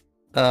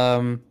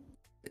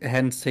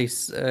 Hence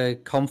his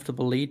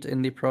comfortable lead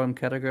in the pro-am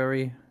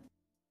category,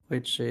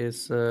 which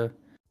is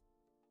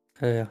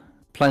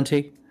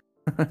plenty.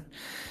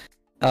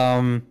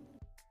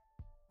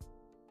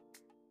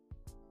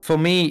 For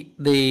me,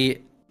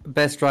 the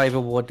best driver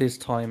award this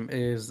time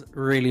is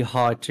really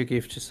hard to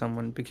give to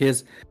someone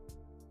because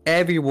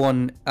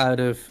everyone out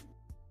of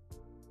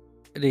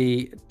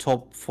the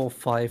top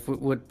 4-5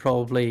 would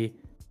probably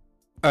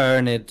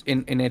earn it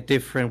in a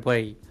different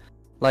way.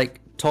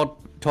 Like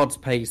Todd's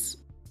pace,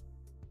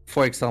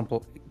 for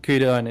example,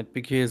 could earn it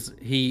because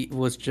he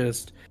was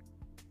just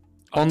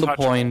on the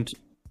point,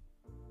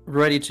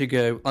 ready to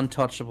go,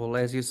 untouchable,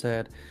 as you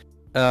said.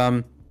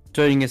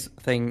 Doing his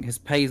thing, his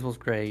pace was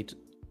great.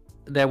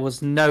 There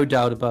was no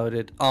doubt about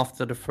it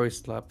after the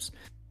first laps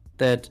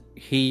that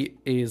he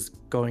is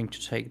going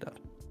to take that.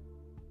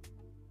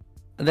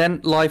 And then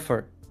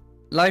Leifer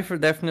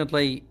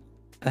definitely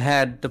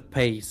had the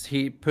pace.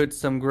 He put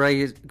some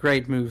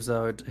great moves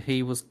out.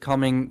 He was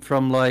coming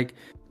from like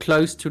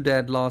close to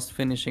that last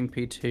finishing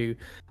P2.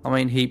 I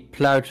mean, he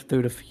plowed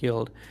through the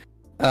field.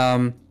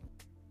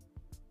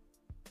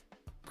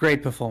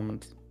 Great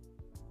performance.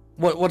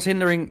 What's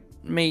hindering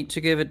me to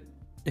give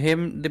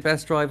him the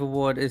best driver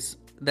award is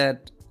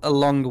that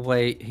along the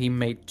way he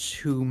made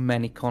too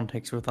many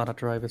contacts with other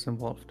drivers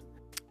involved.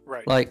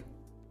 Right. Like,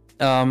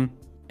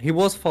 he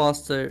was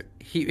faster.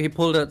 He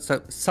pulled out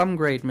some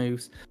great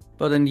moves,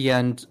 but in the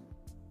end,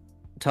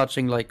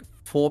 touching like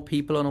 4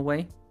 people on a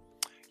way.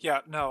 Yeah,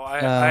 no,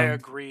 I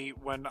agree.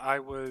 When I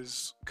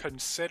was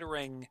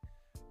considering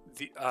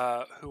the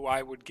who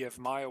I would give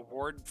my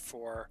award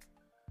for,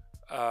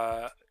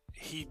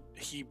 he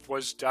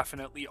was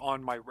definitely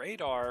on my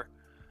radar.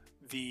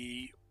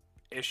 The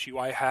issue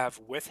I have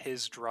with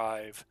his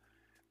drive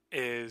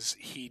is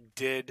he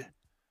did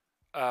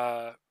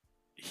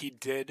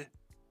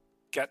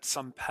get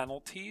some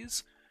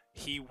penalties.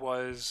 He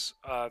was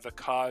the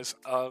cause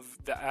of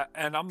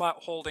and I'm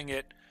not holding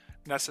it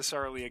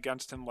necessarily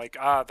against him like,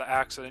 the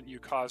accident you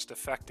caused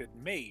affected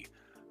me,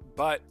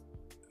 but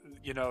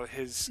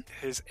his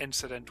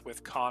incident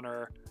with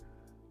Connor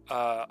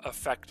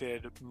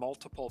affected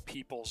multiple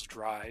people's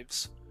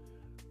drives.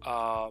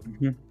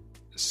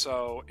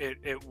 So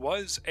it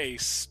was a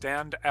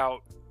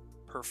standout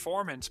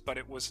performance, but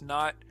it was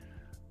not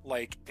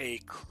like a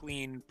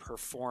clean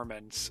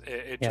performance.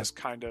 It just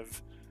kind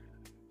of,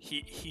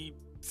 he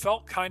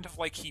felt kind of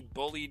like he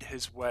bullied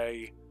his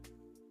way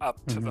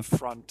up to the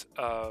front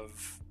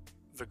of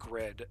the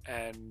grid,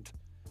 and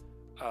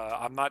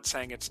I'm not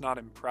saying it's not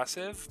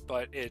impressive,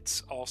 but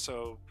it's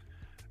also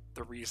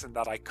the reason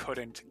that I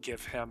couldn't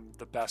give him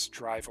the best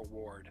drive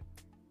award.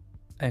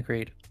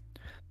 Agreed.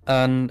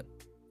 And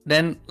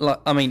then,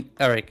 I mean,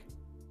 Eric,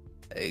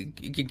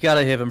 you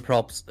gotta give him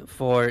props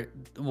for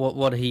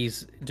what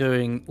he's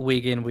doing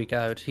week in, week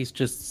out. He's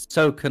just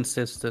so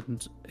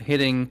consistent,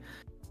 hitting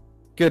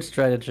good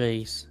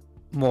strategies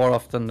more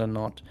often than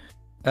not.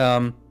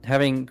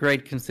 Having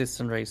great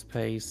consistent race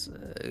pace.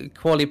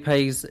 Quali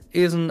pace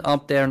isn't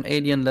up there on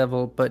alien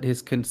level, but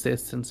his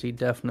consistency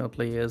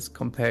definitely is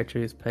compared to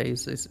his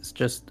pace. It's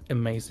just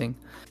amazing.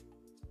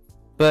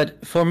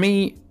 But for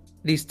me,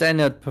 the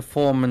standout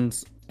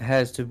performance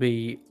has to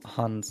be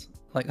Hans.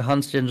 Like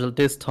Hans Jindal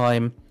this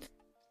time,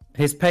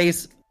 his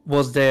pace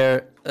was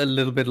there a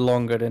little bit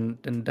longer than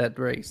that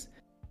race.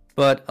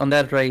 But on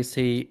that race,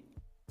 he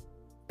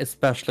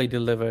especially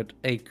delivered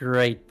a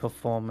great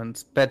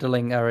performance,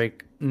 battling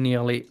Eric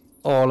nearly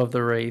all of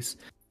the race.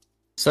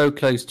 So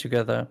close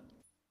together.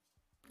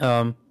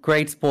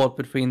 Great sport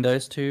between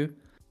those two.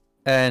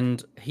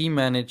 And he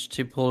managed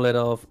to pull it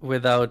off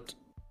without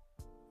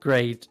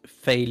great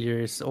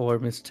failures or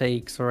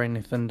mistakes or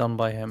anything done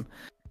by him.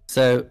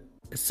 So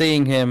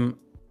seeing him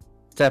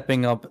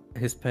stepping up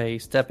his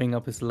pace, stepping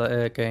up his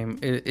game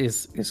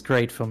is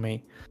great for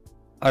me.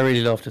 I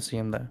really love to see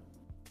him there.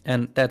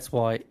 And that's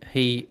why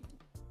he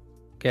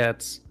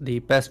gets the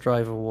best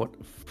driver award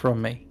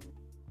from me.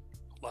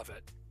 Love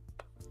it.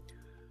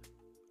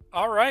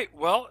 All right,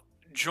 well,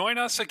 join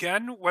us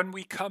again when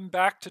we come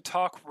back to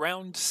talk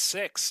round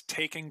 6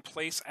 taking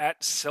place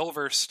at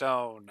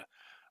Silverstone.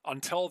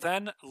 Until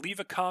then, leave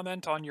a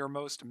comment on your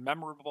most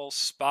memorable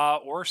Spa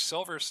or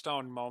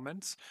Silverstone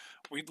moments.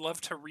 We'd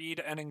love to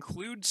read and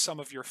include some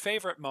of your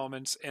favorite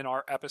moments in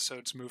our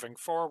episodes moving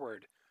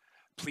forward.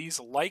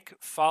 Please like,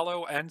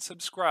 follow, and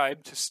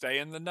subscribe to stay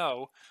in the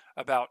know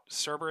about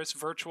Cerberus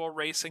Virtual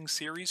Racing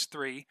Series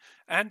 3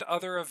 and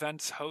other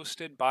events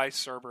hosted by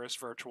Cerberus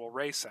Virtual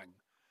Racing.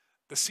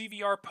 The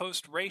CVR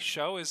Post Race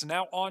Show is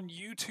now on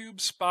YouTube,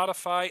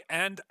 Spotify,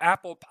 and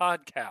Apple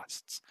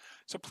Podcasts,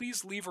 so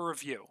please leave a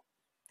review.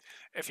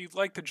 If you'd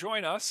like to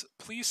join us,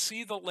 please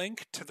see the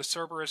link to the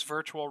Cerberus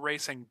Virtual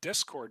Racing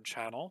Discord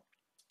channel.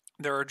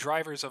 There are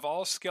drivers of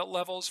all skill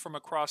levels from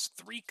across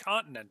 3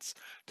 continents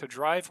to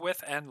drive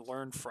with and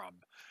learn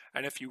from.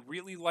 And if you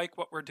really like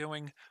what we're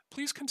doing,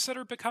 please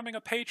consider becoming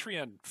a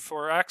Patreon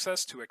for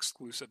access to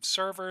exclusive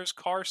servers,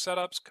 car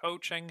setups,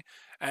 coaching,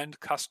 and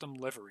custom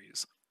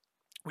liveries.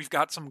 We've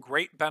got some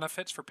great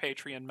benefits for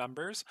Patreon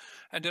members,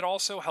 and it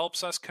also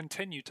helps us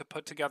continue to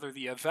put together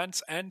the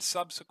events and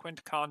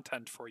subsequent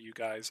content for you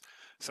guys,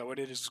 so it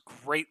is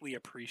greatly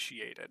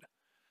appreciated.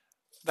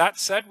 That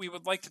said, we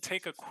would like to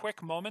take a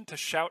quick moment to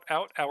shout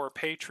out our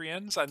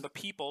Patreons and the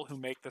people who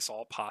make this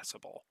all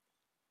possible.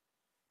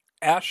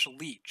 Ash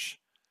Leach,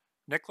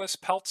 Nicholas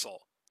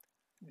Peltzel,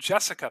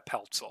 Jessica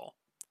Peltzel,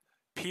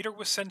 Peter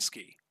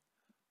Wysinski,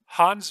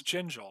 Hans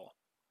Gingell,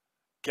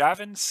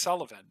 Gavin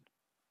Sullivan,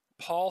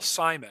 Paul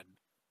Simon,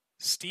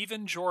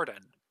 Stephen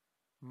Jordan,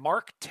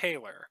 Mark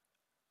Taylor,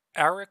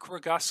 Eric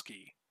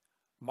Roguski,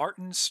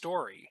 Martin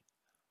Story,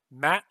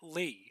 Matt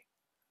Lee,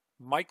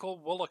 Michael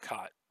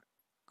Woollacott,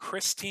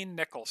 Christine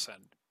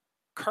Nicholson,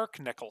 Kirk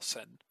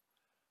Nicholson,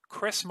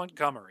 Chris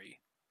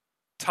Montgomery,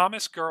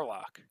 Thomas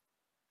Gerlach,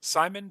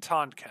 Simon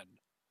Tonkin,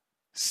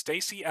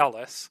 Stacy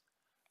Ellis,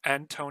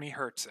 and Tony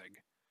Herzig.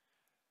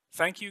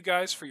 Thank you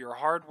guys for your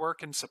hard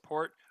work and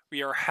support.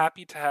 We are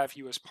happy to have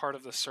you as part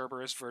of the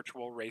Cerberus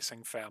Virtual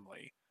Racing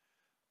family.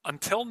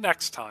 Until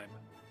next time,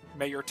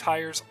 may your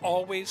tires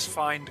always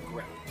find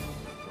grip.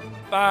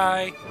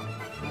 Bye!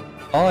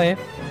 Bye!